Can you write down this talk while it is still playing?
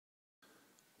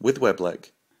With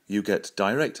WebLeC, you get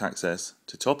direct access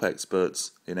to top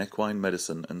experts in equine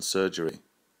medicine and surgery.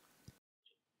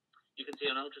 You can see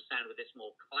an ultrasound with this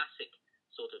more classic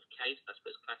sort of case. I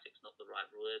suppose classic's not the right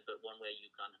word, but one where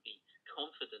you can be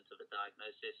confident of a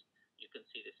diagnosis. You can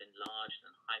see this enlarged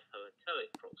and hypoechoic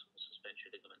proximal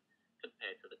suspensory ligament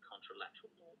compared to the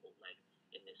contralateral normal leg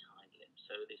in this hind limb.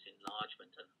 So this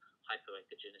enlargement and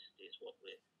hypoechogenicity is what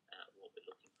we're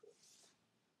looking for.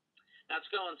 Now, to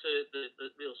go on to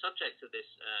the real subject of this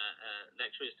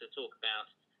lecture is to talk about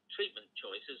treatment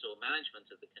choices or management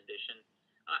of the condition.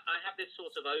 I have this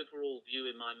sort of overall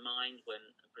view in my mind when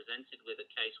presented with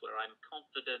a case where I'm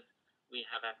confident we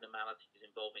have abnormalities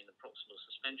involving the proximal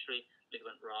suspensory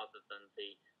ligament rather than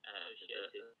the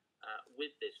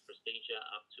with this procedure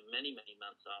up to many, many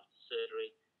months after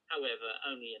surgery, however,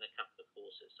 only in a couple of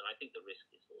horses. So I think the risk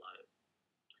is low.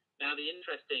 Now, the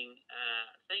interesting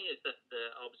thing is that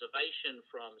the observation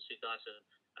from Sue Dyson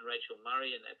and Rachel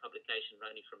Murray in their publication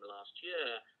only from last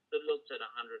year that looked at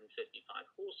 155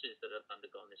 horses that have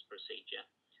undergone this procedure,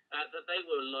 that they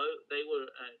were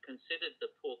considered the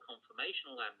poor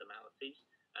conformational abnormalities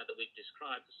that we've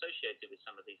described associated with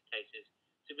some of these cases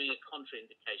to be a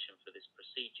contraindication for this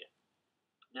procedure.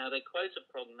 Now, they quote a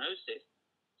prognosis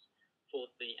for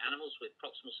the animals with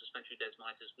proximal suspensory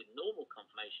desmitis with normal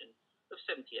conformation of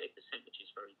 78%, which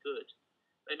is very good.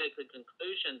 They make the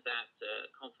conclusion that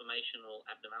conformational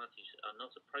abnormalities are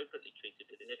not appropriately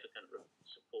treated with significant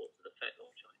support to the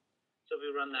fetlock joint. So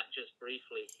we run that just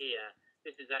briefly here.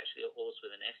 This is actually a horse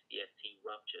with an SDST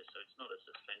rupture, so it's not a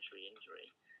suspensory injury.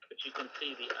 But you can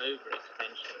see the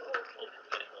overextension of the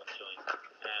fetlock joint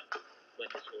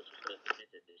when this horse was first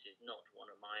admitted. This is not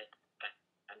one of my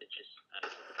bandages.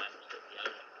 This is the bandage that the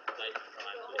owner placed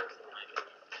prior to its arrival.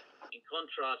 In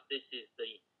contrast, this is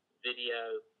the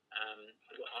video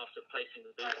after placing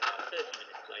the boot about 30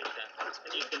 minutes later,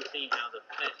 and you can see how the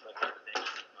fetlock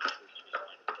extension is much reduced.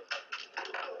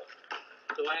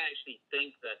 So I actually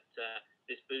think that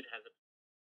this boot has a